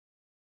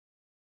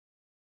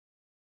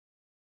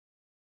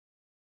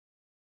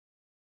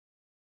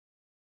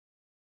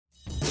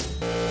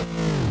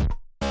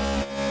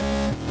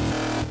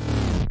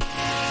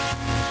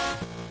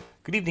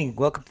Good evening.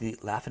 Welcome to the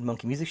Laughing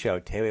Monkey Music Show.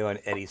 Teo and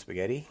Eddie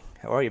Spaghetti.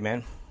 How are you,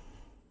 man?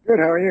 Good.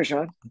 How are you,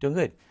 Sean? I'm doing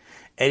good.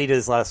 Eddie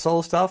does a lot of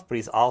solo stuff, but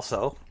he's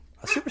also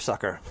a super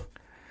sucker.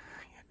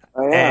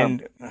 I am.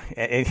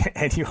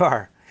 And you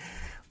are.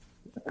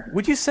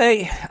 Would you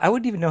say I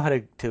wouldn't even know how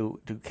to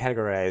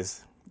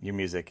categorize your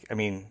music? I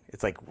mean,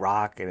 it's like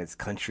rock and it's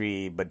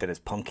country, but then it's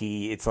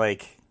punky. It's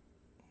like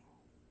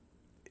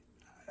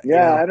you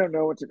Yeah, know, I don't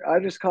know what to. I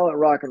just call it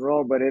rock and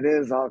roll, but it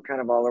is all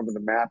kind of all over the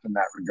map in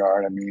that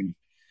regard. I mean,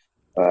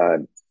 uh,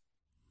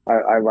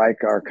 I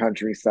like our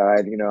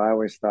countryside. I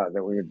always thought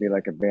that we would be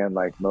like a band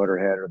like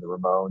Motorhead or the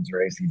Ramones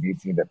or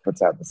AC/DC that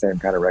puts out the same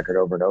kind of record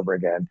over and over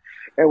again,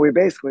 and we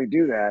basically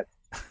do that.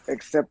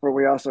 Except for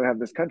we also have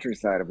this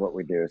countryside of what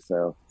we do,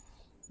 so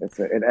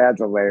it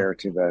adds a layer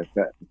to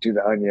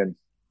the onion.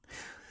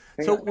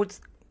 Hang so on. what's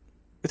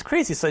it's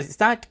crazy. So it's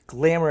not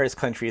glamorous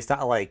country. It's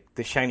not like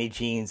the shiny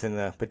jeans and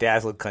the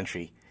bedazzled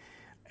country.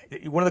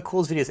 One of the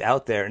coolest videos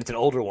out there, and it's an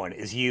older one,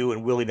 is you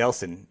and Willie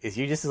Nelson. Is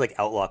you just as like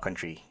outlaw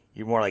country.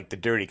 You're more like the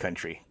dirty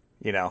country,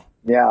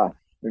 Yeah,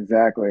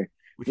 exactly.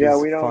 which Yeah,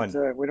 is fun.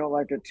 we don't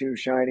like it too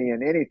shiny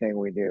in anything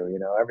we do.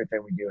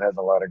 Everything we do has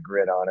a lot of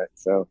grit on it.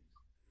 So,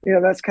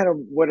 that's kind of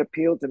what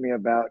appealed to me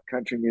about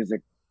country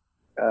music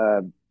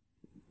uh,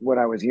 when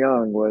I was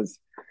young was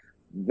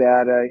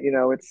that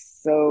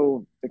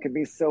it can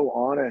be so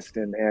honest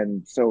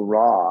and so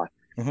raw,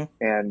 Hmm.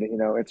 and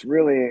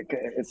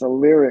it's a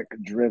lyric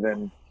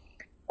driven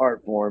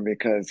art form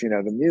because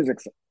the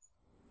music's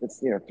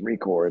it's three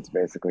chords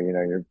basically.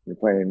 You're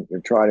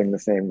trotting the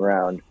same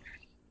ground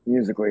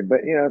musically,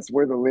 but it's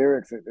where the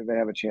lyrics they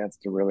have a chance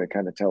to really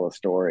kind of tell a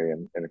story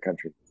in a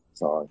country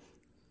song.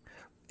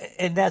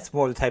 And that's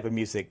more the type of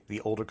music, the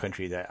older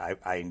country that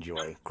I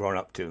enjoy growing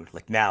up to.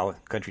 Like now,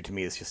 country to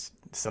me is just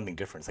something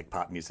different. It's like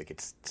pop music.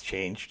 It's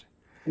changed.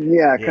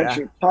 Yeah, Yeah,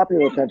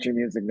 popular country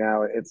music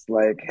now it's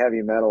like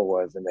heavy metal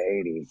was in the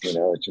 80s.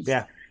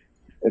 yeah.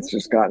 It's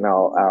just gotten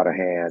all out of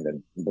hand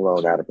and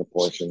blown out of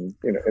proportion.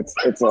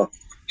 It's a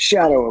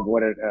shadow of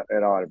what it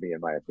ought to be,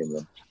 in my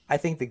opinion. I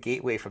think the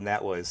gateway from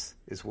that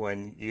is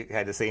when you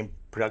had the same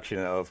production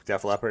of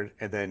Def Leppard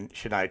and then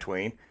Shania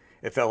Twain.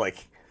 It felt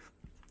like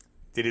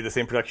they did the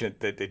same production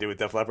that they did with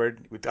Def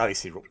Leppard. We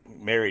obviously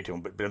married to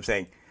him, but I'm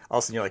saying all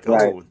of a sudden you're like,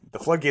 Right. oh, the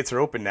floodgates are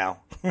open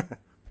now. you know,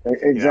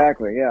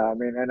 Exactly. Yeah. I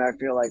mean, and I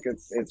feel like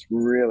it's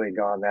really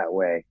gone that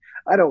way.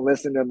 I don't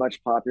listen to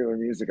much popular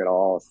music at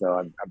all, so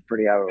I'm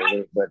pretty out of the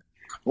loop. But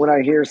when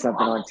I hear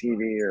something on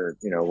TV or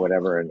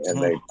whatever, and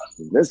Mhm. they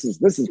this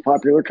is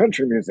popular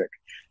country music,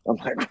 I'm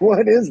like,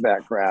 what is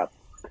that crap?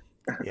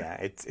 Yeah,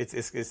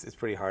 it's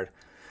pretty hard.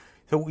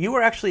 So you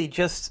were actually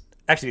just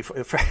actually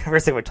the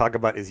first thing we talk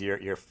about is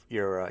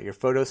your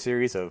photo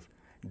series of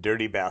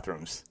dirty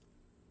bathrooms.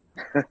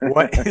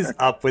 What is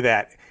up with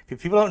that?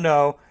 If people don't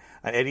know,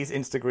 on Eddie's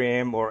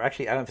Instagram, or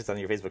actually I don't know if it's on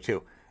your Facebook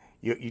too,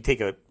 you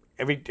take a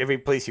every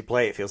place you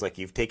play, it feels like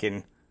you've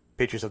taken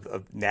pictures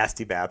of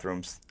nasty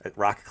bathrooms at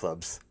rock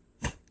clubs.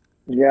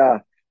 Yeah.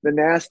 The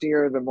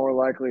nastier, the more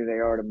likely they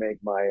are to make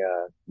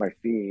my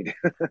feed.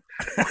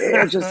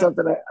 It's just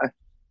something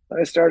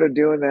I started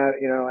doing that,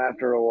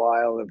 after a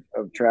while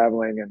of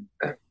traveling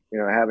and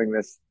having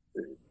this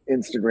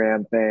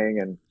Instagram thing,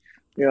 and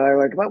I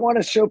want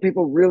to show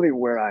people really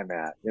where I'm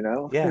at.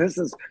 Yeah.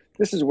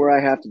 This is where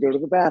I have to go to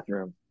the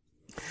bathroom.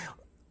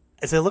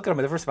 As I look at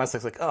them, the first time I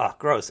was like, oh,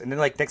 gross. And then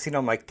like next thing you know,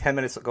 I'm like 10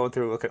 minutes going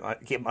through looking.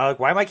 I'm like,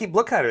 why am I keep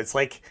looking at it? It's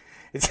like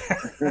it's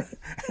it's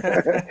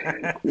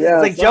Yeah,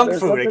 like junk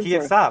there's food. I something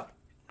can't sort of stop.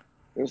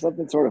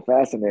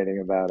 fascinating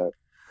about it.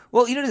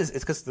 Well, it's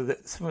because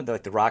some of the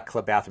like the rock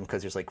club bathroom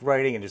because there's like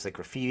writing and there's like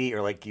graffiti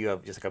or like you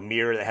have just like a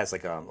mirror that has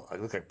like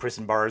look like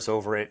prison bars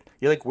over it.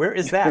 You're like, where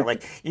is that?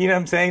 Like, you know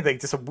what I'm saying? Like,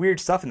 just some weird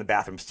stuff in the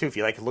bathrooms too. If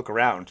you like to look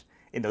around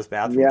in those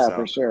bathrooms, Yeah,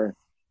 for so sure.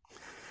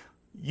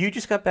 you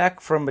just got back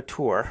from a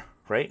tour,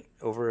 right?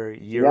 Over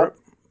Yep. Europe.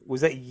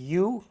 Was that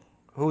you?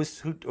 Who? Or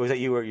was that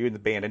you? Or you in the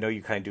band? I know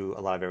you kind of do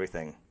a lot of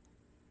everything.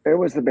 It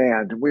was the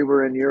band. We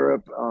were in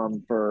Europe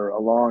for a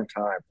long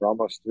time, for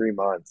almost 3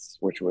 months,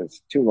 which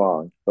was too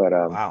long, but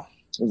Wow.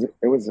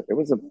 it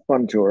was a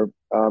fun tour.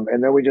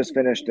 And then we just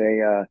finished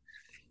a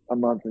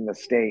month in the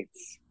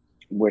States,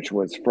 which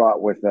was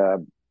fraught with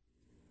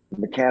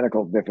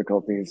mechanical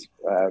difficulties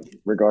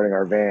regarding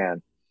our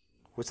van.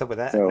 What's up with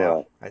that So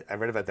now? I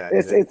read about that.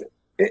 Is it's it?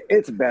 it's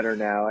it's better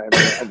now. I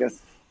mean,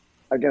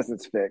 I guess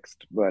it's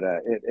fixed, but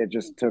it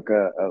just took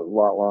a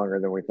lot longer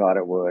than we thought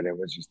it would. It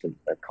was just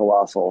a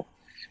colossal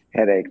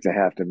headache to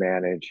have to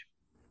manage.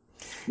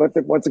 But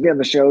once again,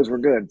 the shows were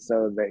good,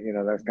 so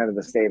that that's kind of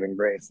the saving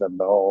grace of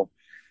the whole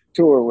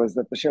tour was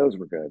that the shows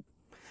were good.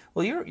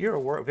 Well,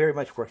 you're very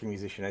much working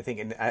musician, I think,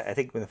 and I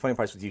think one of the funny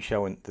parts with you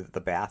showing the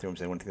bathrooms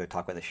and one thing they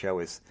talk about the show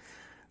is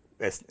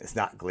it's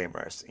not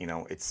glamorous.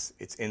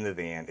 It's in the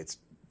van. It's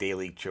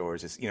daily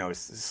chores. It's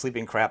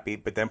sleeping crappy,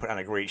 but then put on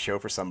a great show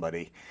for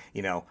somebody.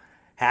 You know,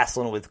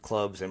 hassling with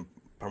clubs and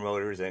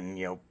promoters and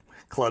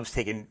clubs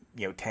taking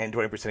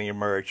 10-20% of your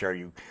merch. Or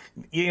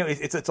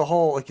it's a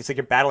whole like it's like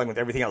you're battling with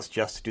everything else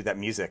just to do that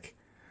music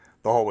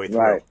the whole way through.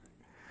 Right.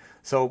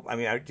 So, I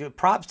mean, I do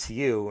props to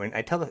you, and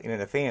I tell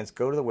the fans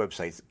go to the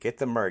websites, get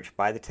the merch,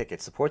 buy the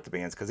tickets, support the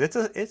bands because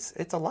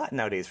it's a lot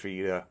nowadays for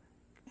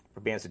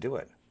bands to do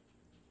it.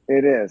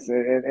 It is,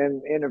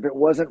 and if it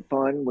wasn't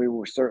fun,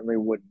 certainly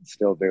wouldn't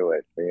still do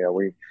it.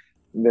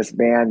 This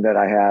band that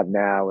I have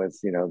now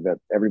is, that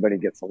everybody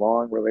gets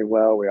along really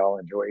well. We all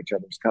enjoy each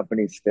other's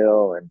company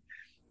still, and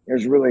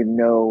there's really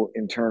no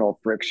internal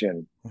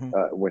friction Hmm.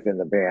 within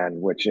the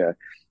band, which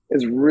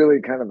is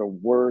really kind of the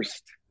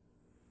worst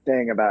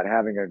thing about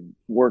having a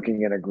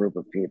working in a group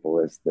of people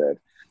is the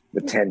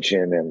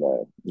tension and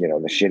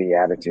the shitty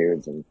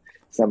attitudes and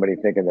somebody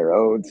thinking they're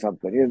owed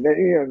something.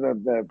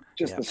 The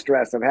just Yeah, the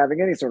stress of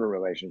having any sort of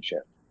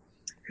relationship.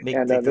 make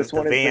And like this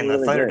the one has been van the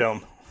really great.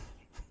 Thunderdome,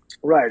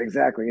 Right,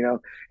 exactly.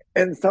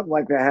 And something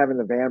like that, having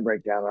the band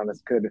breakdown on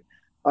us could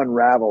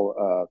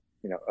unravel,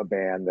 a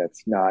band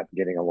that's not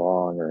getting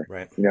along, or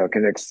right?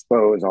 can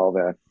expose all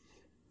the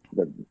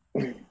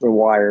the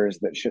wires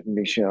that shouldn't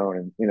be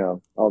shown,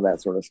 and all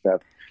that sort of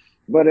stuff.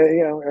 But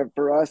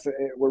for us,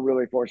 we're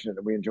really fortunate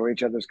that we enjoy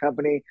each other's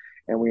company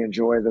and we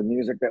enjoy the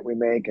music that we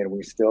make, and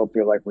we still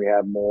feel like we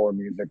have more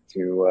music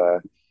to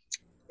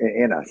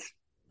in us.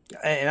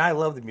 And I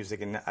love the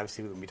music, and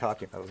obviously we'll be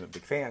talking. I was a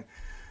big fan.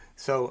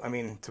 So, I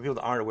mean, to people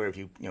that aren't aware of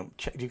you,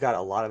 you got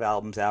a lot of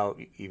albums out.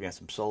 You even have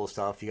some solo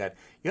stuff. You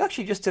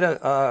actually just did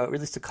a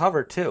released a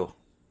cover too,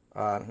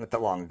 not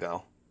that long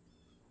ago.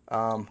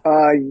 Um,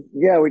 Uh,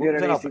 yeah, we what did was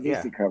an that all about?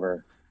 Yeah, AC/DC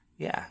cover.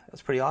 yeah,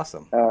 that's pretty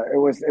awesome.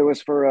 It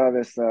was for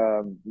this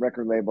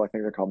record label. I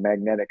think they're called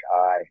Magnetic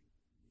Eye,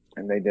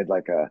 and they did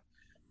like a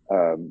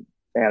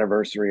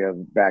anniversary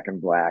of Back in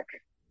Black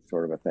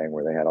sort of a thing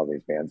where they had all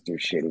these bands do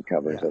shitty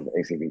covers Yeah, of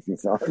AC/DC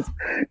songs,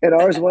 and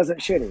ours wasn't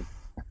shitty.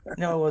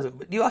 no, it wasn't.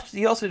 But you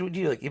also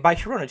you like you buy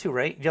Sharona too,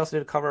 right? You also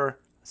did a cover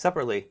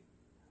separately,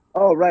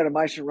 Oh, right, of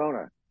My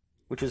Sharona.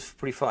 which was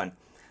pretty fun.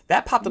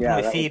 That popped up in Yeah,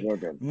 my that was feed, real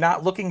good.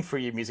 not looking for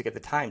your music at the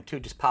time too.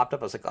 Just popped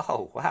up. I was like,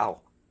 oh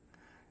wow,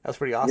 that was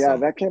pretty Yeah,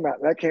 awesome. that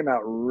came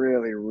out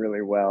really,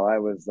 really well. I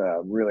was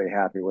really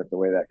happy with the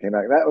way that came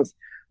out.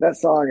 That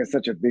song is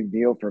such a big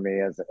deal for me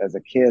as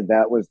a kid.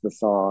 That was the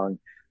song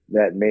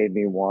that made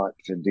me want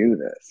to do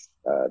this.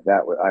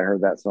 I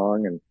heard that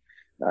song in,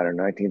 I don't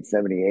know,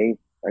 1978,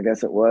 I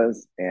guess it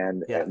was,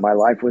 and Yeah. my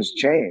life was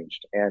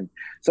changed. And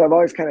so I've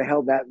always kind of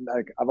held that,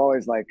 like I've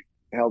always like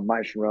held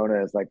My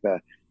Sharona as like the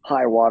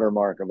high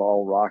watermark of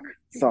all rock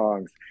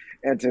songs.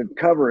 And to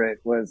cover it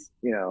was,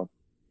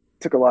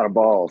 took a lot of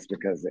balls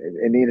because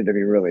it needed to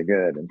be really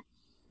good, and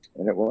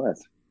it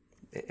was.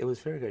 It was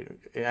very good.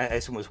 And I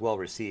assume it was well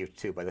received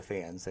too by the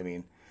fans. I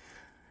mean,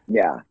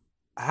 Yeah,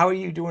 how are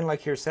you doing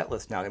like your set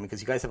list now? I mean,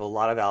 because you guys have a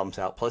lot of albums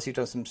out, plus you've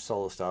done some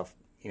solo stuff.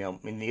 I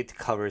mean, you get the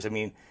covers. I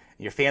mean,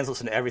 your fans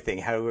listen to everything.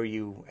 How are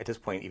you at this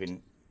point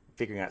even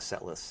figuring out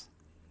set lists?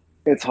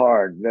 it's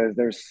hard.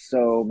 There's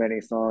so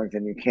many songs,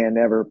 and you can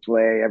never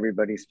play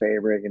everybody's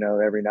favorite.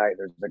 Every night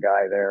there's a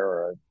guy there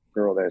or a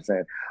girl there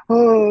saying,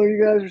 "Oh,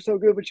 you guys are so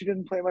good, but you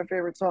didn't play my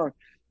favorite song."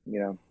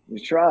 You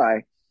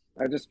try.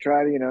 I just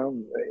try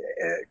to.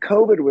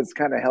 COVID was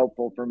kind of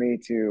helpful for me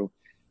to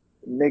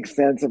make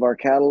sense of our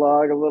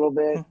catalog a little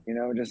bit. Hmm.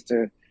 Just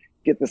to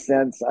get the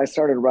sense. I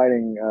started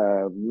writing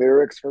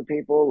lyrics for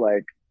people.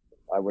 Like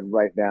I would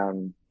write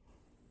down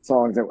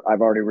songs that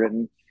I've already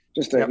written,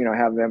 just to Yep.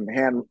 have them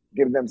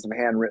give them some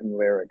handwritten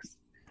lyrics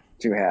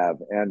to have,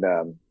 and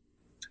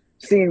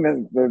seeing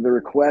the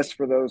request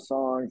for those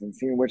songs and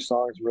seeing which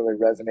songs really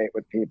resonate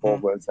with people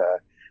Hmm. was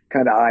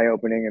kind of eye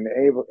opening, and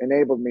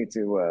enabled me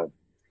to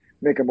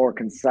make a more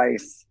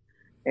concise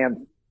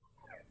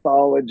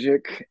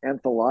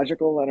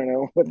anthological. I don't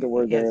know what the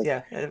word there Yes. is.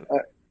 Yeah.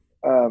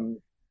 Um,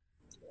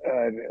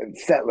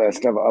 Set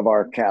list of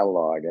our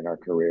catalog and our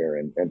career,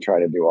 and try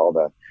to do all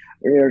the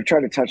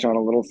try to touch on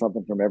a little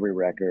something from every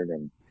record,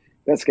 and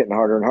that's getting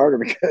harder and harder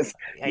because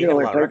Yeah. you You can got a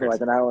only lot of play for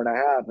like records. an hour and a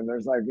half, and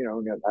there's like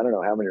I don't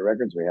know how many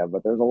records we have,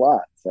 but there's a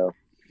lot. So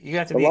You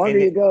have to the be longer in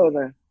you it, go,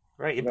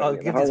 right? I'll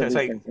the give this. harder It's these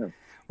like things are.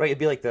 right. It'd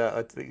be like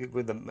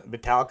when the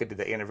Metallica did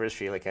the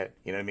anniversary, like at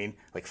what I mean,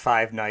 like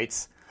 5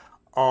 nights,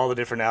 all the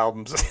different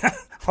albums,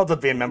 all the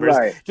band members,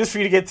 Right, just for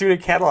you to get through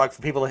the catalog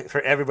for people,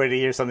 for everybody to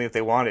hear something that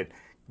they wanted,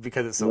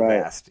 because it's so right.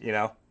 vast.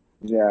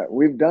 Yeah,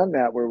 we've done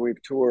that where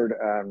we've toured,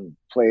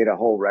 played a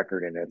whole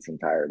record in its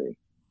entirety,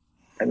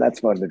 and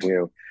that's fun to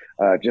do,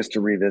 just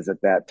to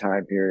revisit that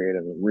time period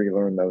and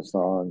relearn those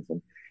songs.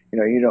 And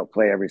you don't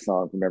play every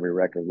song from every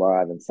record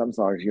live, and some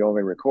songs you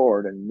only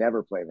record and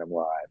never play them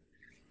live.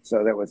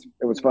 So it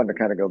was fun to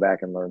kind of go back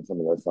and learn some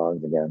of those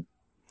songs again.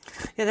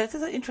 Yeah, that's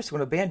interesting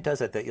when a band does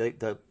that. That like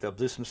they'll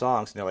do some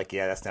songs and they're like,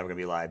 yeah, that's never gonna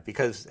be live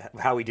because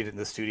how we did it in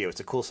the studio. It's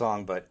a cool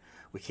song, but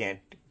we can't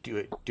do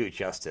it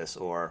justice,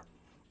 or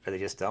they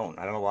just don't.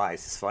 I don't know why.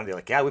 It's just funny. They're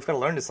like, yeah, we've got to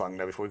learn this song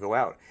now before we go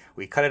out.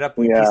 We cut it up,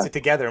 we pieced Yeah, it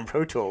together in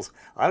Pro Tools.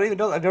 I don't even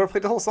know. I've never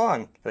played the whole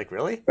song. They're like,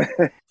 really?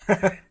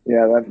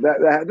 yeah,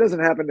 that doesn't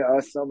happen to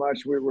us so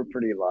much. We're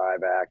pretty live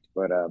act,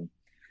 but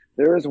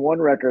there is one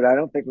record I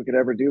don't think we could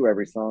ever do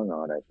every song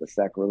on it, the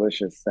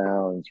Sacrilegious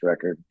Sounds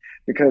record,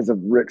 because of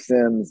Rick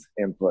Sims'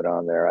 input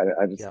on there.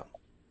 I just Yeah.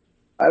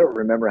 I don't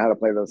remember how to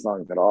play those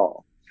songs at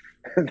all.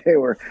 they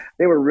were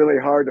they were really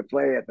hard to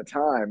play at the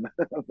time,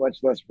 much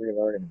less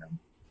relearning them.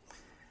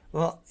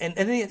 Well, and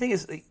the thing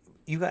is, like,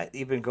 you've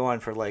been going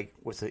for like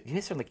what's it? You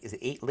guys started like is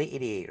it late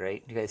 '88,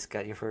 right? You guys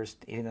got your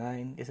first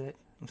 '89, is it?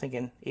 I'm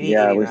thinking '88,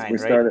 Yeah, '89, we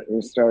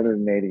right? started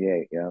in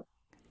 '88. Yeah,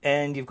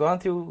 And you've gone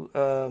through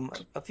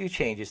a few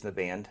changes in the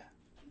band.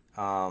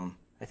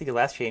 I think the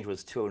last change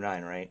was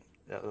 209, right?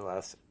 That was the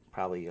last,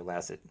 probably your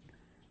last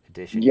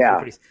edition. You've been yeah,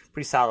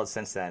 pretty solid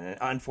since then. And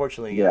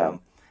unfortunately, yeah.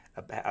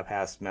 a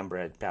past member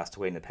had passed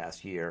away in the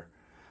past year.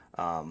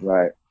 Um,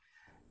 Right.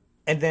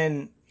 and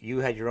then you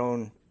had your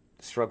own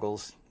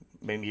struggles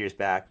many years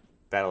back,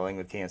 battling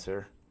with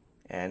cancer.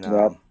 And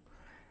Yep.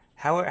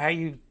 how are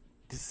you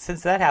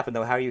since that happened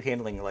though? How are you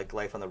handling like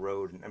life on the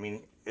road? I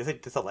mean, is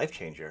it just a life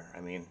changer?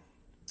 I mean,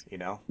 you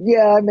know.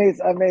 Yeah, I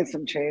made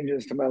some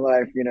changes to my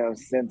life,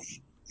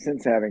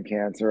 since having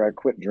cancer. I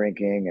quit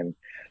drinking, and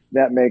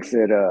that makes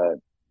it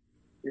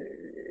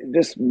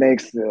just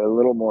makes it a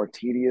little more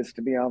tedious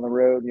to be on the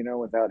road,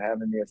 without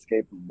having the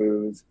escape of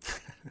booze.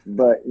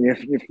 But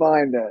you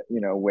find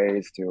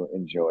ways to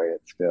enjoy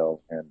it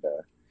still, and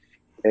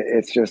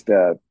it's just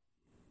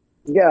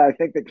yeah. I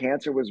think the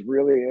cancer was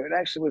really it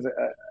actually was.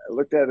 I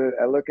look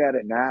at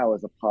it now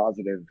as a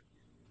positive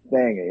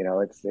thing.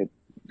 It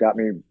got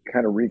me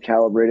kind of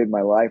recalibrated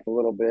my life a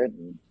little bit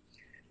and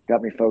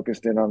got me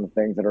focused in on the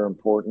things that are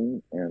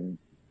important. And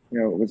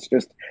it was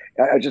just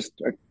I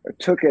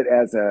took it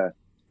as a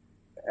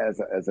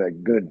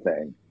good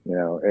thing.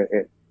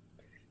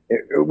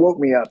 It woke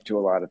me up to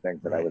a lot of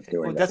things that I Right. was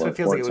doing Well, that that's what it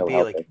feels like it weren't would so be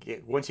healthy.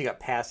 like once you got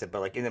past it.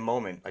 But like in the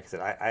moment, like I said,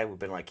 I would have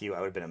been like you. I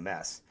would have been a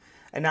mess,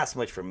 and not so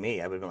much for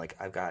me. I would have been like,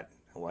 I've got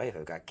a wife,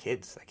 I've got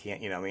kids. I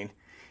can't, I mean,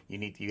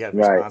 you have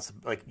Right.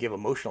 like you have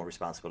emotional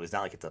responsibility. It's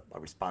not like it's a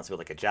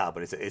responsibility like a job,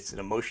 but it's an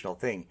emotional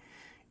thing.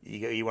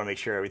 You want to make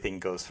sure everything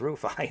goes through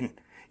fine,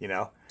 you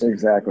know.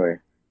 Exactly.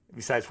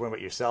 Besides worrying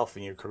about yourself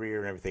and your career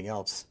and everything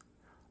else.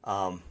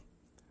 Um,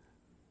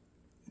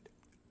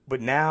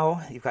 but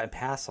now you've gotten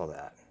past all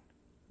that,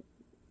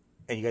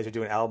 and you guys are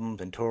doing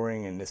albums and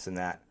touring and this and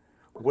that.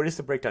 What is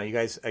the breakdown? You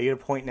guys are you at a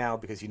point now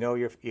because you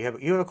have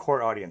a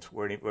core audience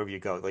wherever you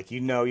go. Like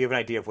you have an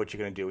idea of what you're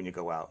going to do when you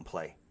go out and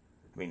play.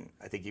 I mean,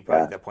 I think you probably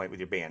Yeah. at that point with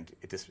your band.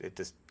 It just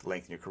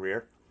lengthened your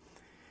career.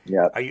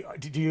 Yeah. Are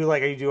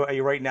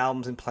you writing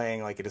albums and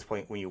playing like at this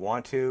point when you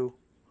want to,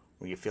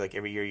 when you feel like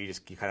every year you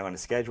kind of on a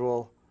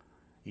schedule.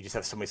 You just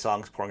have so many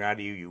songs pouring out of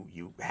you.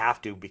 You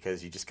have to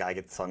because you just gotta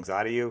get the songs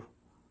out of you.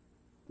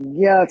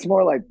 Yeah, it's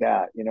more like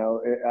that.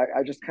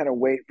 I just kind of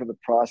wait for the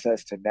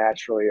process to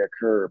naturally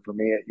occur. For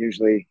me, it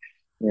usually,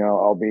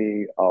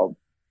 I'll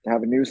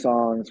have new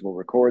songs, we'll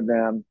record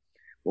them,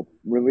 we'll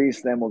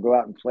release them, we'll go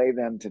out and play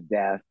them to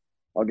death.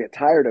 I'll get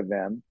tired of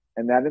them,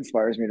 and that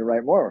inspires me to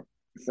write more.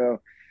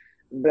 So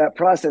that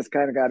process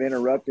kind of got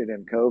interrupted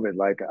in COVID.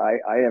 Like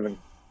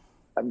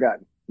I've got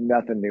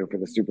nothing new for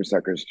the Super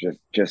Suckers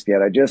just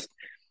yet. I just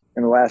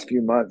in the last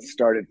few months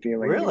started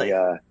feeling Really?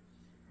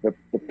 the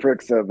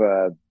pricks of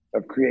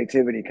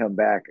creativity come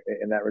back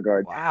in that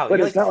regard. Wow, But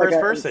you're it's like the not like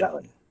first it's not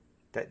person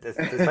that's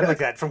been like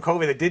that from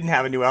COVID that didn't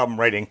have a new album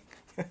writing.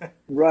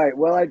 right.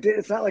 Well, I did.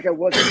 It's not like I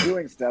wasn't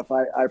doing stuff.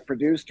 I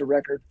produced a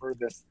record for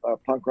this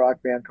punk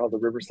rock band called the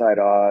Riverside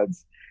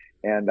Odds,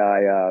 and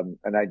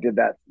I did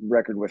that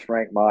record with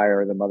Frank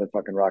Meyer, the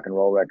motherfucking rock and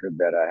roll record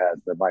that has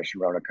the My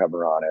Sharona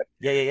cover on it.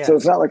 Yeah, yeah, yeah. So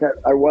it's not like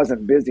I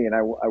wasn't busy, and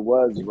I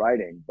was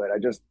writing, but I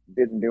just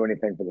didn't do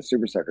anything for the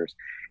Super Suckers.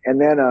 And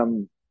then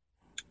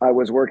I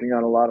was working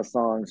on a lot of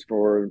songs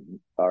for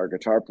our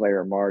guitar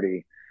player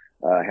Marty.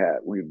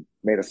 We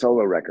made a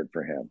solo record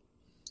for him,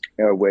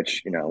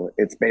 which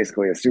it's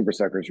basically a Super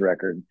Suckers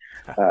record,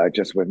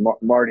 just with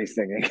Marty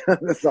singing the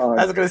I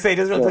songs. was gonna say it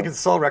doesn't look like So it's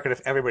a soul record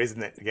if everybody's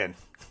in it again.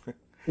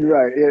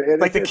 right,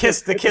 Like the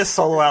it's a Kiss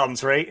solo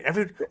albums, right?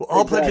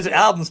 All pledges exactly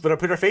albums, but I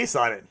put our face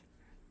on it.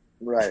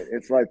 right.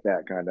 It's like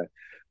that kind of,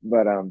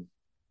 but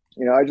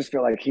I just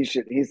feel like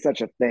he's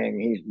such a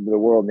thing. The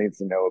world needs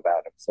to know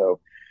about him. So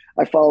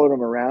I followed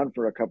him around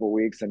for a couple of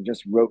weeks and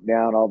just wrote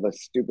down all the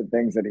stupid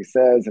things that he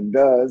says and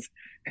does,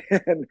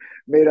 and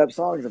made up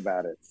songs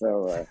about it.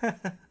 So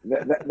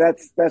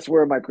that's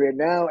where my create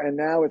now. And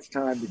now it's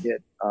time to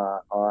get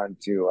on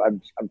to.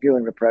 I'm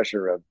feeling the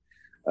pressure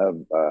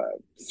of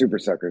Super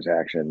Suckers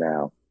action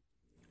now.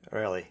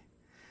 Really.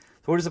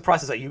 So what is the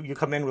process? Like you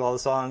come in with all the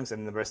songs,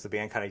 and the rest of the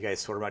band kind of you guys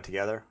sort them out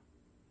together.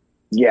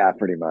 Yeah,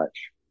 pretty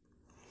much.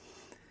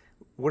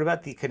 What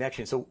about the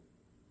connection? So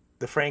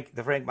the Frank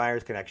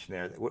Myers connection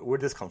there. Where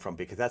did this come from?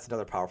 Because that's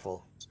another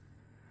powerful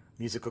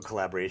musical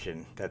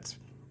collaboration. That's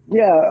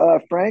Yeah,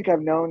 Frank,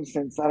 I've known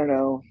since I don't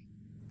know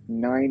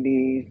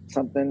 90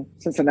 something,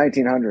 since the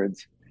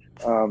 1900s.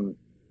 Um,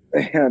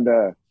 and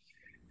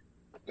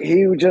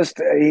he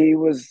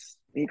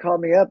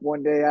called me up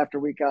one day after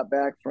we got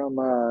back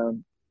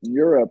from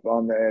Europe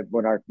on the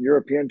when our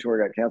European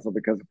tour got canceled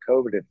because of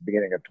COVID at the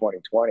beginning of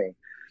 2020.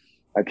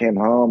 I came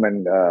home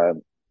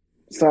and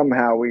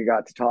somehow we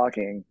got to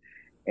talking,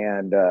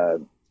 and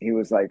he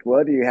was like,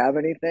 "Well, do you have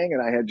anything?"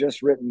 And I had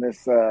just written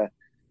this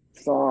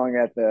song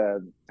at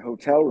the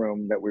hotel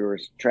room that we were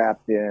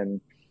trapped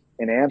in,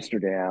 in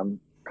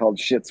Amsterdam called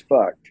Shit's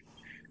Fucked,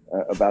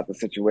 about the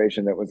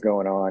situation that was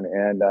going on.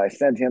 And I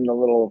sent him the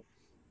little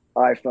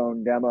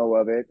iPhone demo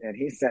of it, and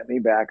he sent me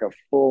back a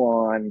full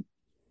on,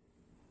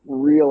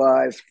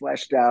 realized,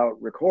 fleshed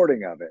out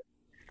recording of it.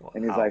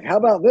 And he's Wow. like, "How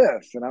about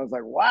this?" And I was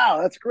like, "Wow,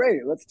 that's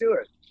great. Let's do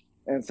it."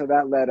 And so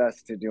that led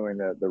us to doing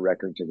the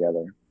record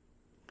together.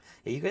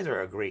 Yeah, you guys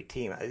are a great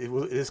team. Is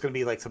this going to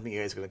be like something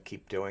you guys are going to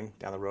keep doing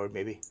down the road,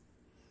 maybe?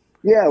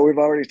 Yeah, we've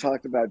already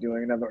talked about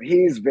doing another.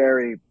 He's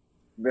very,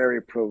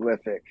 very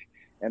prolific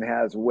and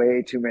has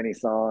way too many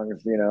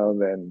songs,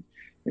 then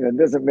it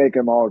doesn't make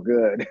him all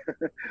good.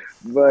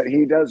 But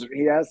he does,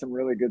 he has some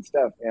really good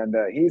stuff. And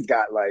he's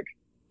got like,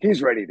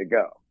 he's ready to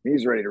go.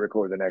 He's ready to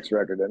record the next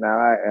record. And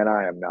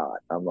I am not.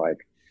 I'm like,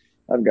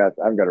 I've got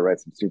to write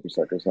some Super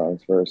Sucker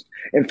songs first.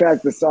 In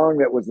fact, the song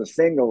that was the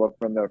single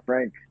from the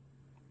Frank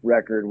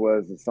record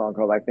was a song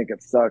called "I Think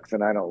It Sucks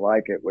and I Don't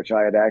Like It," which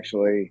I had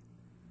actually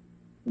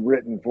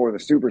written for the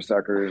Super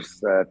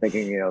Suckers,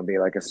 thinking it'd be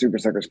like a Super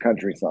Suckers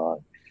country song.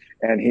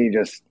 And he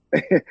just,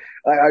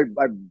 I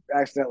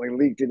accidentally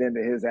leaked it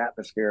into his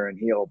atmosphere, and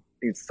he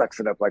sucks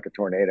it up like a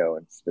tornado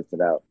and spits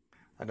it out.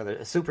 Another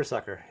a super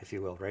sucker, if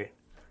you will, right?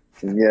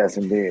 Yes,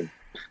 indeed.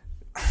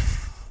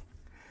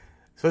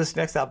 So this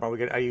next album,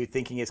 are you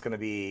thinking it's going to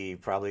be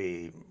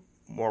probably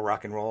more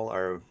rock and roll,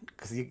 or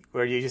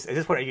or you just at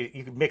this point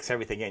you can mix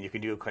everything in. You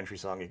can do a country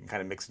song. You can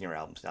kind of mix in your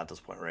albums now at this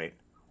point, right?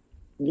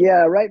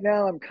 Yeah, right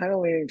now I'm kind of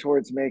leaning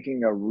towards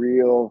making a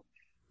real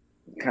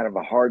kind of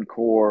a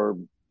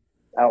hardcore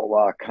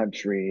outlaw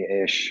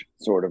country-ish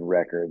sort of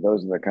record.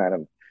 Those are the kind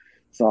of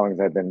songs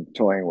I've been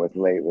toying with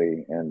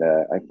lately, and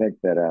I think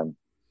that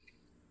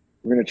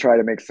we're going to try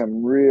to make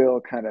some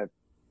real kind of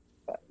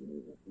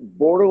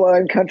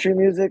borderline country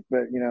music,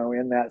 but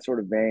in that sort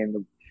of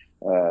vein,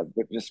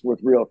 but just with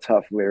real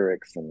tough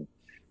lyrics and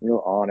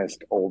real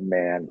honest old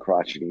man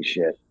crotchety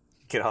shit.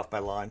 Get off my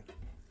lawn.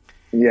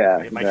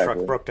 Yeah, My truck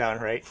exactly. broke down,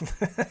 right?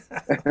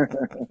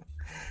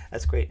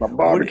 That's great. My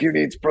barbecue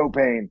needs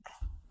propane.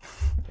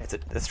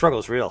 The struggle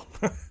is real.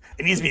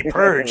 It needs to be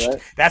purged.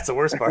 Right? That's the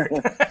worst part.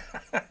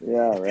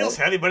 Yeah, It right. feels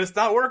heavy, but it's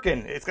not working.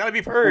 It's got to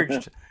be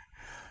purged.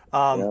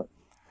 Um, Yeah.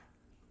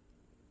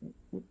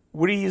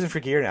 what are you using for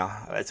gear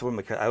now? That's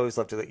one I always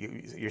love to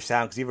your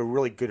sound because you have a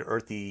really good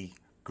earthy,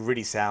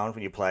 gritty sound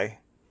when you play.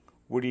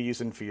 What are you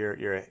using for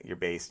your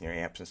bass and your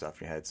amps and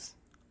stuff, your heads?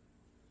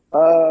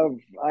 Uh,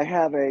 I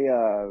have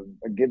a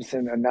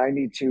Gibson, a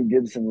 '92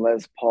 Gibson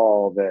Les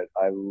Paul that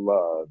I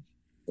love.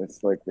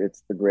 It's like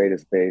it's the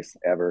greatest bass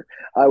ever.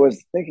 I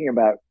was thinking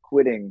about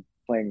quitting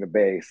playing the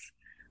bass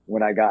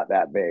when I got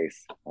that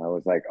bass. I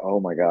was like, oh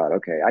my God,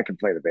 okay, I can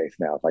play the bass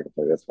now if I can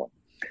play this one.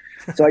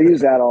 So I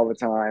use that all the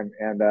time,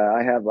 and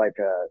I have like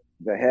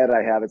the head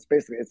I have. It's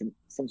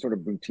some sort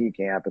of boutique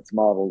amp. It's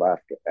modeled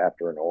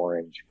after an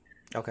orange,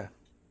 Okay.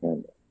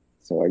 and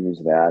so I use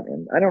that.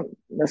 And I don't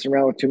mess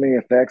around with too many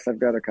effects. I've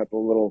got a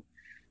couple little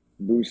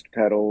boost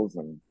pedals,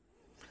 and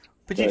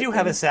But you but do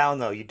have a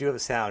sound, though. You do have a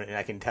sound, and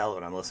I can tell it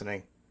when I'm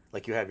listening.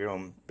 Like you have your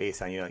own bass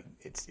sound. You know,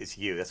 it's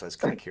you. That's why I was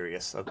kind of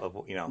curious.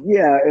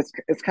 yeah,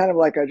 it's kind of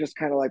like a just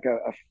kind of like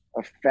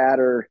a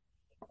fatter,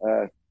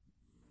 uh,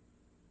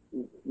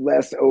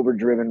 less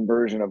overdriven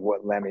version of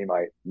what Lemmy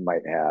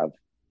might have.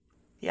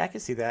 Yeah, I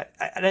can see that,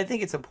 and I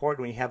think it's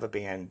important when you have a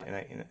band, and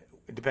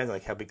it depends on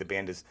like how big the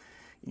band is.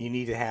 You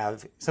need to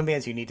have some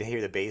bands. You need to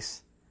hear the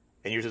bass,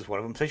 and yours is one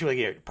of them.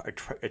 Especially like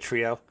a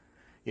trio,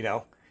 you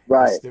know.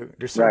 Right,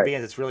 There's certain right.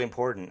 bands that's really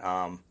important.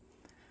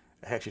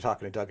 Actually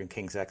talking to Doug and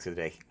King's X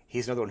today.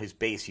 He's another one whose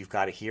bass you've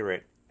got to hear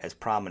it as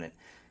prominent.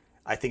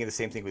 I think of the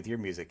same thing with your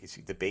music.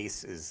 The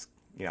bass is,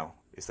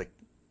 it's like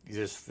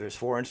there's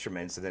four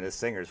instruments and then a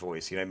singer's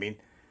voice. You know what I mean?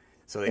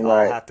 So they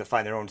all Right. have to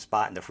find their own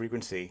spot in the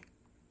frequency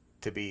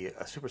to be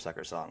a Super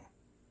Sucker song.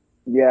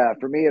 Yeah,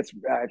 for me, I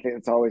think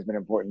it's always been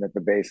important that the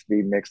bass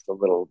be mixed a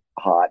little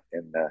hot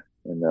in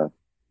the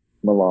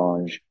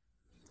melange.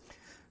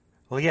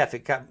 Well, yeah, if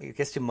it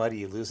gets too muddy,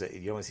 you lose it.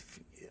 You almost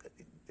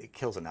it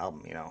kills an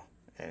album,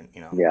 and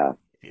Yeah,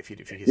 if you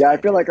just yeah. I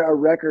can't feel do like that. our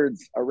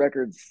records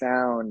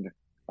sound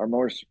our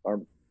most our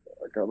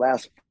like our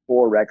last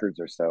four records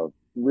or so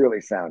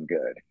really sound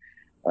good.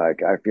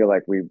 Like I feel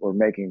like we're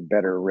making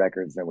better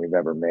records than we've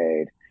ever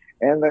made,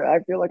 and I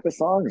feel like the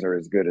songs are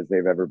as good as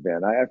they've ever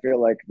been. I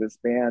feel like this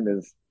band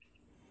is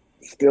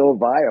still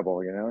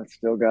viable. It's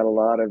still got a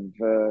lot of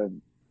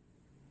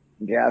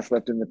gas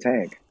left in the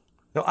tank.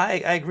 No, I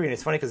agree, and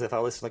it's funny because if I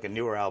listen to like a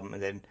newer album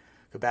and then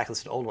go back and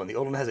listen to the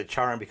old one has a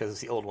charm because it's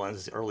the old one,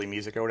 it's early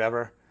music or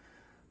whatever.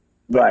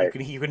 But Right.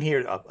 you can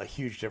hear a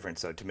huge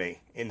difference though to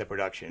me in the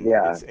production.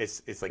 Yeah,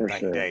 It's like for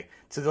night and sure. day.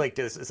 So they're like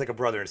this. It's like a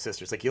brother and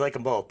sister. It's like you like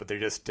them both, but they're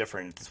just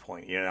different at this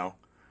point. You know?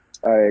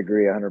 I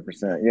agree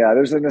 100%. Yeah,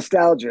 there's a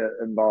nostalgia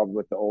involved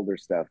with the older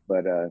stuff,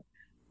 but the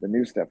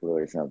new stuff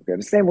really sounds good.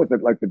 The same with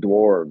like the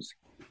Dwarves.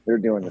 They're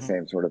doing the Hmm.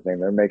 same sort of thing.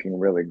 They're making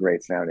really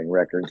great sounding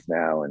records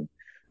now, and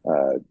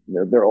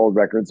their old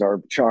records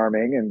are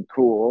charming and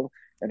cool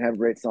and have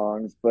great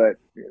songs, but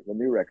the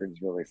new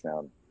records really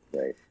sound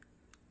great.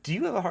 Do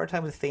you have a hard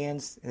time with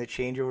fans in the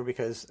changeover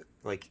because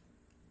like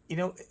you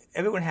know,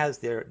 everyone has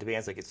the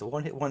bands like it's a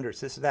one hit wonder,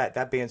 it's this or that.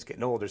 That band's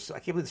getting older. So I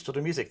can't believe they still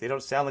do music. They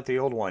don't sound like the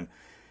old one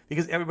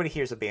because everybody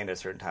hears a band at a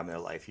certain time in their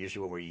life.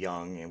 Usually when we're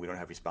young and we don't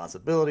have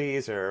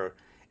responsibilities, or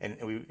and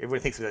everyone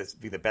thinks of it as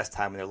being the best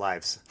time in their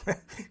lives.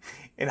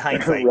 In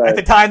hindsight, at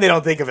the Right. time they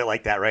don't think of it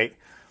like that, right?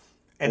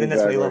 And then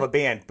that's when they love Exactly. a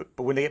band. But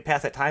when they get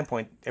past that time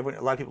point, a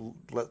lot of people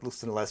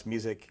listen to less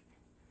music.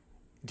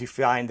 Do you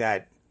find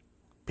that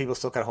people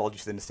still kind of hold you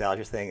to the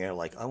nostalgia thing? And they're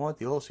like, I want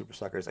the old Super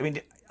Suckers. I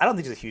mean, I don't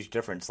think there's a huge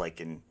difference.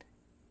 Like in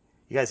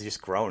you guys have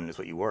just grown is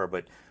what you were,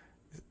 but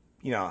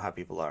you know how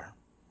people are.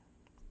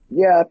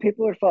 Yeah,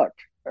 people are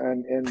fucked.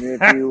 And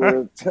if you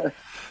were to,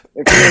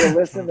 if you were to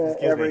listen to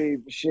Excuse me. every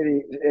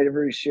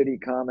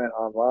shitty comment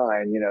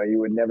online, you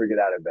would never get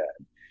out of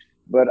bed.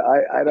 But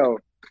I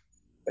don't.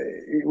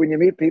 When you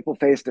meet people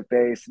face to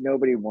face,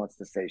 nobody wants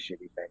to say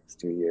shitty things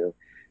to you.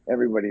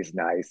 Everybody's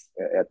nice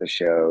at the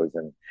shows,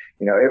 and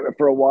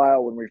for a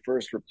while when we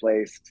first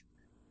replaced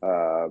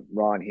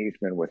Ron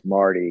Heathman with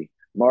Marty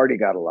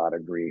got a lot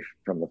of grief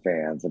from the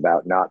fans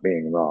about not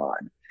being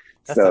Ron.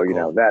 That's So not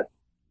cool.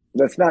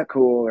 that's not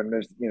cool, and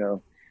they're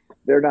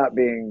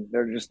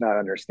just not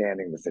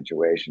understanding the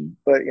situation.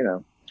 But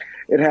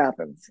it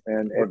happens,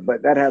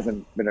 but that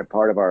hasn't been a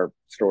part of our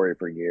story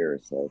for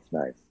years, so it's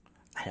nice.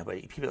 I know,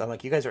 but people, I'm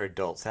like, you guys are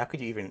adults. How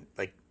could you even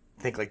like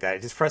think like that?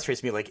 It just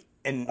frustrates me. Like,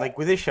 and like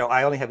with this show,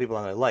 I only have people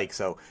on I like.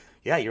 So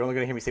yeah, you're only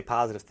going to hear me say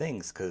positive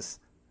things because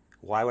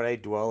why would I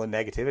dwell in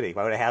negativity?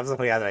 Why would I have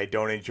somebody on that I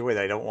don't enjoy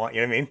that I don't want?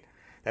 You know what I mean?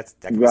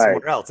 That could be Right.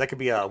 somewhere else. That could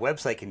be a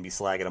website can be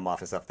slagging them off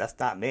and stuff. That's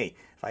not me.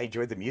 If I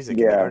enjoyed the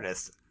music and the Yeah.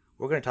 artist,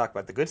 we're going to talk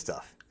about the good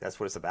stuff. That's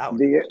what it's about.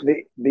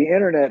 The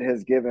internet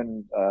has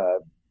given a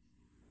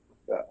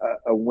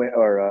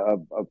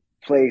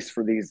place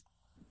for these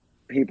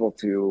people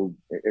to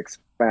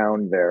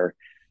expound their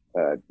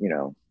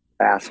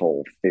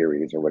asshole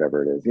theories or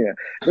whatever it is.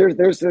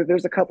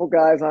 There's a couple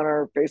guys on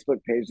our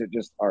Facebook page that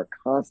just are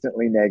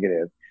constantly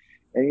negative,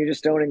 and you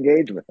just don't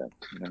engage with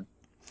them.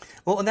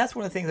 Well, and that's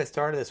one of the things I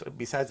started this.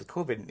 Besides with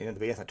COVID and the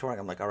band's not touring,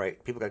 I'm like, all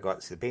right, people got to go out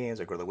and see the bands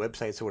or go to the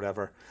websites or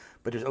whatever.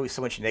 But there's always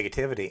so much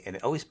negativity, and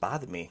it always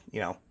bothered me, you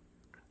know.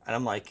 And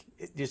I'm like,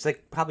 there's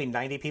like probably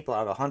 90 people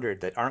out of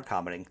 100 that aren't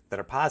commenting that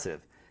are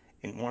positive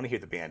and want to hear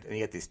the band, and you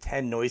get these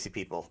 10 noisy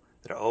people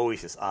that are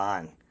always just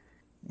on,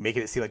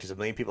 making it seem like there's a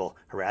million people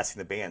harassing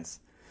the bands.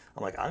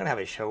 I'm like, I'm gonna have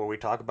a show where we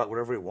talk about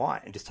whatever we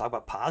want and just talk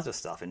about positive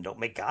stuff and don't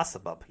make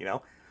gossip up, you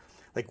know.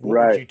 Like, what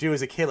would Right. you do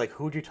as a kid? Like,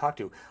 who would you talk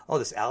to? Oh,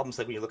 this album's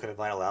like when you look at a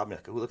vinyl album,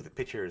 like, oh, look at the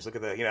pictures, look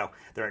at the,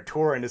 they're on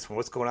tour in this one.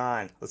 What's going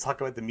on? Let's talk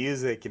about the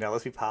music.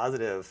 Let's be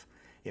positive.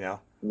 You know,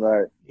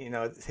 Right.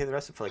 say the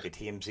rest of it for like a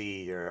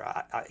TMZ or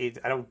I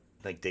don't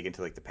like dig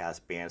into like the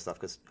past band stuff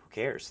because who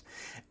cares?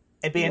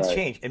 And bands Right.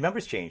 change and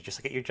members change, just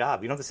like at your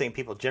job. You don't have the same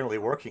people generally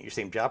working at your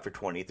same job for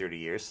 20, 30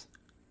 years.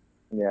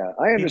 Yeah,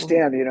 I People,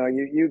 understand.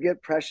 You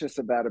get precious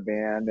about a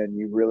band, and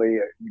you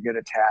get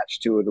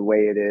attached to the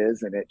way it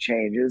is, and it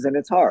changes, and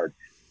it's hard.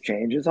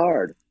 Change is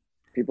hard.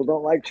 People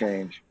don't like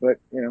change, but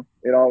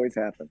it always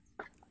happens.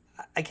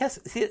 I guess,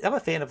 see, I'm a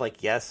fan of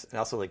like Yes and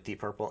also like Deep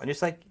Purple, and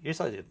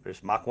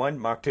there's Mach 1,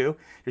 Mach 2.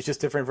 There's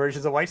just different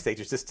versions of White Snake.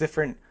 There's just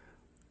different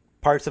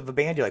parts of the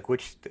band you like.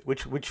 Which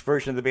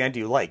version of the band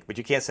do you like? But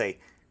you can't say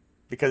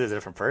because it's a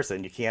different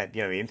person. You can't,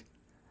 you know what I mean?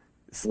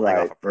 Slag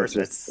off Right. a It's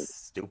person. That's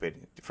just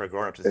stupid for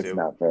grown-ups to it's do.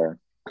 not fair.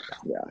 No,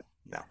 Yeah.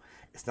 no,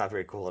 it's not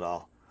very cool at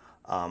all.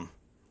 Um,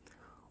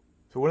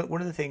 so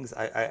one of the things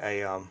I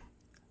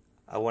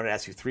wanted to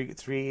ask you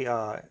three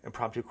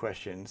impromptu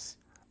questions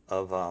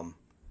of off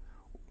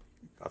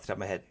the top of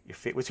my head.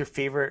 What's your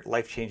favorite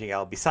life-changing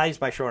album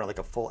besides My Sharona, like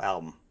a full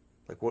album?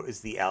 Like, what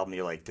is the album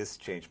you're like, this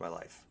changed my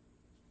life?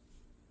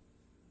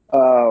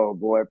 Oh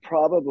boy,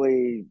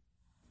 probably.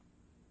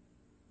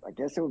 I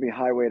guess it would be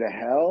Highway to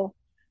Hell.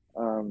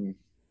 Um,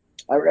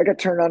 I got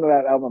turned on to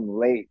that album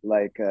late.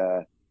 Like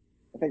I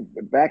think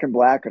Back in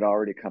Black had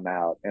already come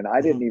out, and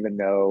I Hmm. didn't even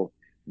know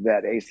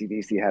that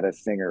AC/DC had a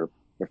singer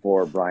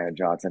before Brian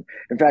Johnson.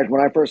 In fact,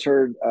 when I first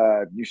heard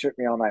 "You Shook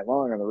Me All Night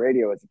Long" on the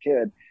radio as a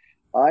kid,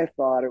 I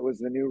thought it was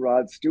the new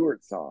Rod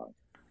Stewart song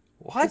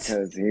What?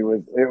 because it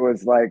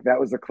was like that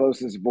was the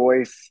closest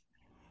voice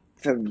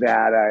to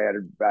that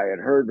I had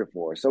heard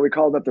before. So we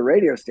called up the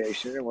radio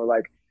station and we're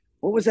like,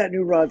 "What was that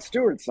new Rod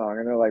Stewart song?"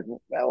 And they're like,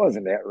 well, "That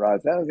wasn't it,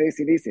 Rod. That was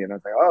AC/DC." And I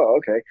was like, "Oh,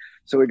 okay."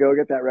 So we go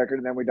get that record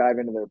and then we dive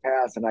into their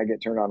past and I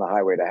get turned on the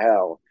Highway to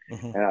Hell.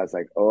 Hmm. And I was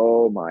like,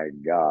 "Oh my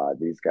God,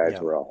 these guys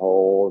Yeah. were a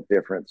whole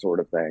different sort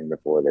of thing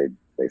before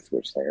they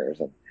switched singers."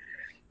 And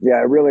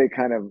yeah, really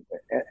kind of,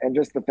 and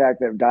just the fact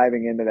that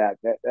diving into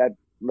that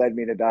led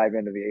me to dive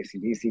into the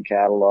AC/DC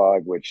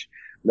catalog, which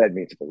led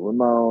me to the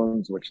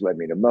Ramones, which led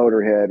me to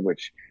Motorhead,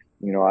 which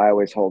I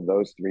always hold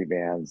those three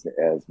bands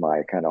as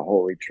my kind of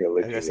holy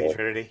I was gonna trilogy say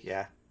Trinity.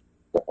 Yeah.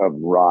 of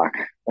rock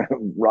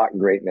rock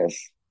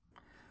greatness.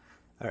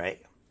 All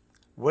right.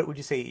 What would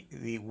you say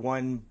the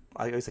one?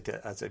 I always like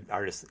to, as an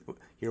artist,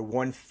 your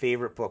one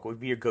favorite book. What would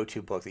be your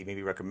go-to book that you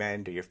maybe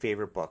recommend, or your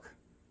favorite book?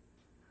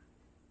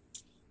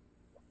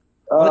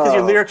 Only because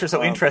your Oh, lyrics are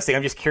so interesting.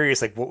 I'm just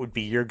curious, like, what would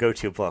be your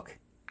go-to book?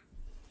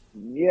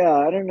 Yeah,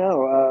 I don't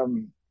know.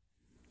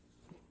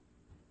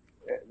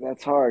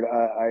 That's hard.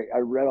 I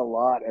read a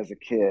lot as a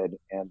kid,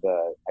 and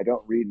I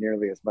don't read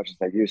nearly as much as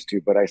I used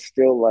to, but I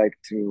still like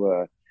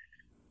to.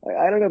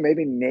 I don't know,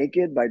 maybe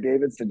Naked by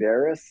David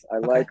Sedaris. I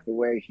Okay. like the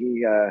way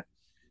he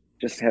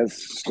just has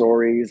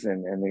stories,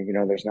 and you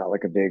know, there's not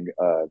like a big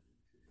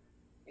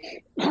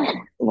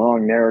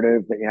long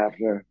narrative that you have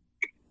to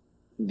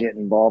get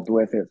involved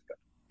with.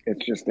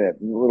 It's just that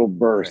little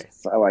Right.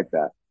 bursts. I like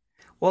that.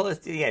 Well,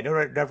 yeah, no,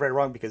 never right or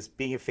wrong because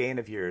being a fan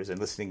of yours and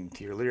listening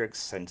to your lyrics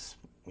since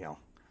you know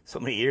so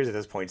many years at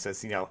this point,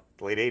 since the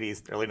late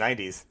 '80s, early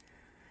 '90s,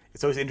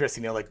 it's always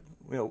interesting. Like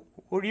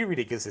what are you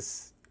reading?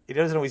 Because it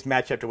doesn't always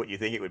match up to what you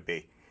think it would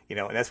be. And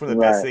that's one of the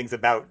best Right, things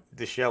about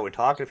the show and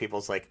talking to people.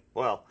 It's like,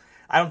 well,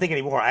 I don't think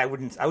anymore. I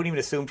wouldn't even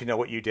assume to know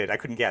what you did. I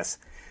couldn't guess.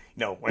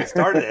 When I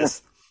started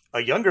this, a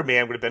younger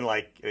man would have been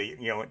like,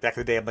 back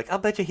in the day, I'm like, I'll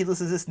bet you he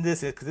listens to this and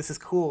this because this is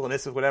cool and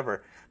this is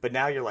whatever. But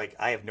now you're like,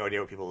 I have no idea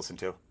what people listen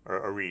to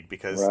or read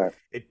because right,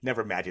 it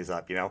never matches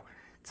up.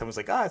 Someone's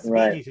like, it's the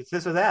Bee right. Gees, it's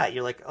this or that.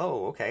 You're like,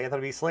 oh, okay, I thought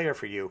it'd be Slayer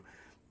for you,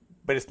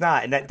 but it's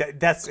not, and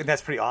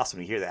that's pretty awesome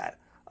to hear that.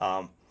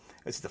 Um,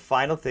 it's the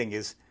final thing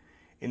is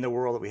in the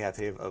world that we have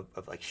today of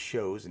like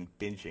shows and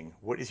binging.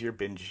 What is your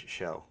binge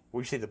show? What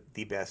would you say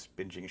the best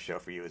binging show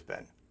for you has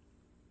been?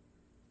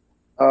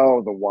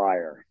 Oh, The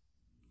Wire.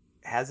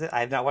 Has it?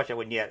 I have not watched that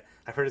one yet.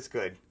 I've heard it's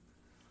good.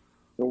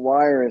 The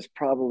Wire is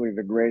probably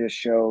the greatest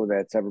show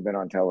that's ever been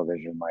on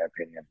television, in my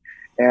opinion.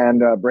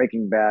 And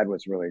Breaking Bad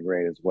was really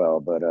great as well.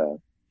 But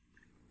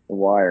The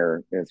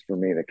Wire is for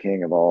me the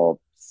king of all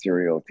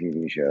serial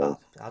TV shows.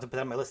 I'll have to put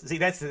that on my list. See,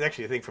 that's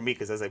actually a thing for me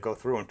because as I go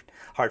through and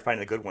hard finding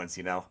the good ones.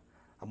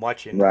 I'm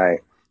watching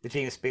Right. the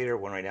James Spader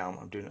one right now.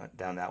 I'm doing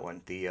down that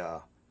one.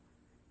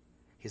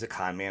 He's a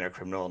con man or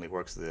criminal and he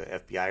works for the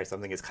FBI or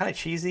something. It's kind of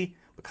cheesy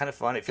but kind of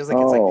fun.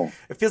 Oh,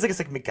 It feels like it's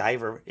like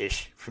MacGyver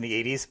ish from the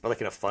 '80s, but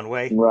like in a fun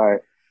way.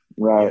 right,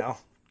 You right. know,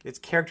 it's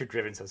character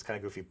driven, so it's kind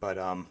of goofy. But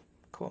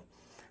cool.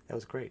 That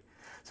was great.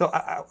 So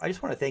I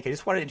just want to thank you. I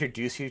just want to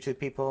introduce you to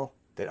people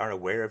that aren't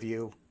aware of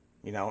you.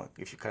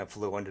 If you kind of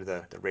flew under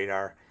the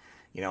radar,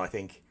 I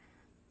think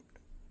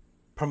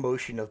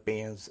promotion of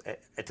bands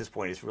at this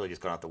point has really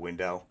just gone out the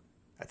window.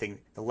 I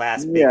think the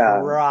last big Yeah,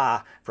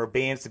 hurrah for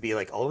bands to be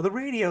like all over the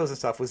radios and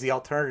stuff was the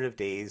alternative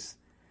days,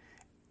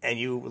 and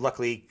you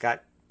luckily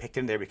got picked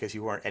in there because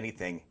you weren't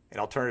anything. And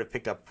alternative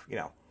picked up, you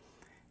know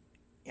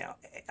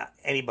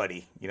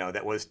anybody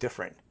that was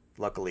different.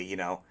 Luckily,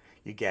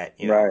 you get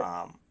right.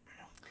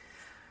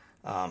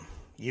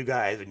 you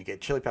guys when you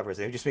get Chili Peppers,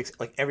 it just makes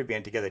like every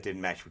band together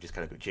didn't match, which is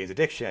kind of Jane's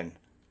Addiction.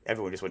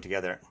 Everyone just went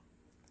together.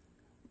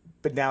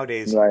 But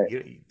nowadays, Right.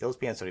 those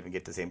bands don't even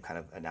get the same kind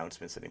of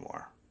announcements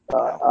anymore. You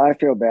Uh, know, I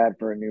feel bad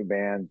for a new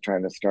band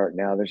trying to start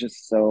now. There's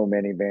just so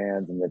many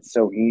bands, and it's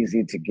so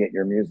easy to get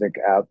your music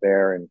out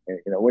there, and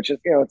you know, which is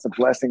it's a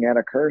blessing and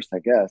a curse, I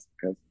guess.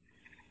 Because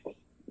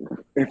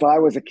if I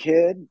was a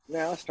kid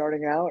now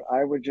starting out,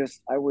 I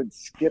would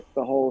skip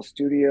the whole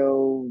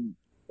studio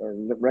or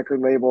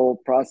record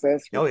label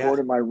process, oh yeah, record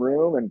in my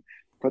room, and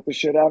put the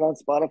shit out on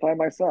Spotify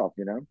myself.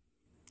 You know?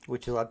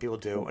 which a lot of people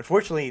do.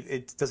 Unfortunately,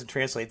 it doesn't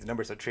translate. The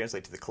numbers don't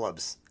translate to the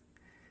clubs.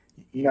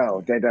 You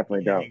No, they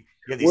definitely don't.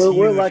 you have these We're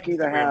huge lucky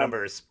to Instagram have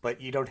numbers,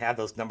 but you don't have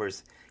those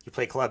numbers. You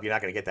play club, you're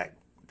not going to get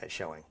that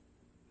showing.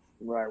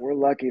 right. We're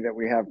lucky that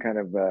we have kind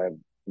of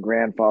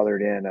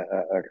grandfathered in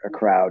a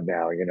crowd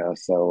now. You know,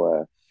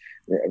 so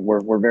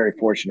we're very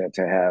fortunate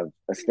to have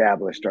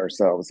established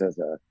ourselves as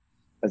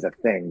a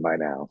thing by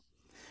now.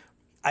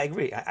 I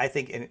agree. I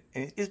think and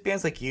it's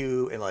bands like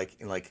you and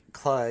like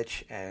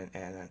Clutch and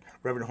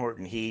Reverend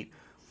Horton Heat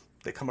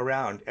that come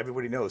around.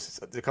 Everybody knows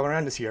they're coming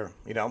around this year.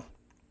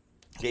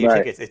 Get your Right,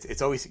 tickets.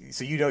 It's always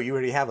so you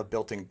already have a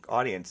built-in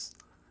audience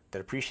that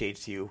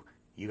appreciates you.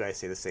 You guys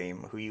say the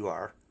same who you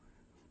are.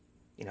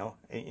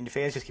 And the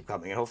fans just keep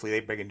coming, and hopefully they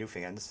bring in new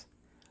fans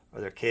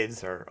or their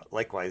kids or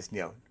likewise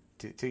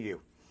to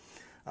you.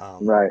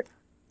 Um, right.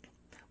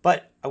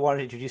 but I wanted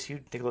to introduce you,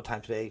 take a little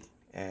time today,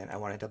 and I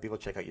want to tell people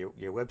check out your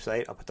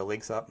website. I'll put the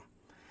links up.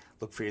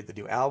 Look for the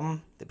new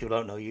album. That people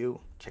don't know you,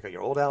 check out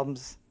your old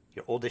albums,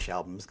 your oldish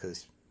albums,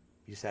 because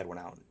you just had one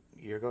out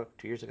a year ago,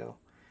 2 years ago.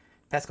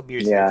 Past couple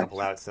years, you got a Yeah,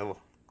 couple out, so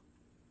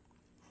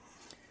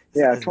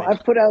yeah. as I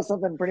mentioned, put out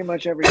something pretty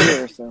much every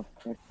year, so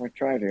I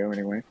try to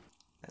anyway.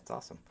 that's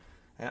awesome.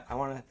 And I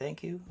want to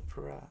thank you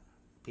for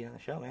being on the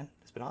show, man.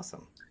 It's been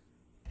awesome.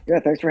 Yeah,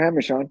 thanks for having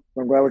me, Sean.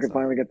 I'm glad we could Awesome.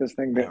 finally get this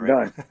thing I know, right?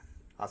 done.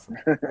 Awesome.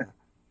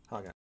 Oh,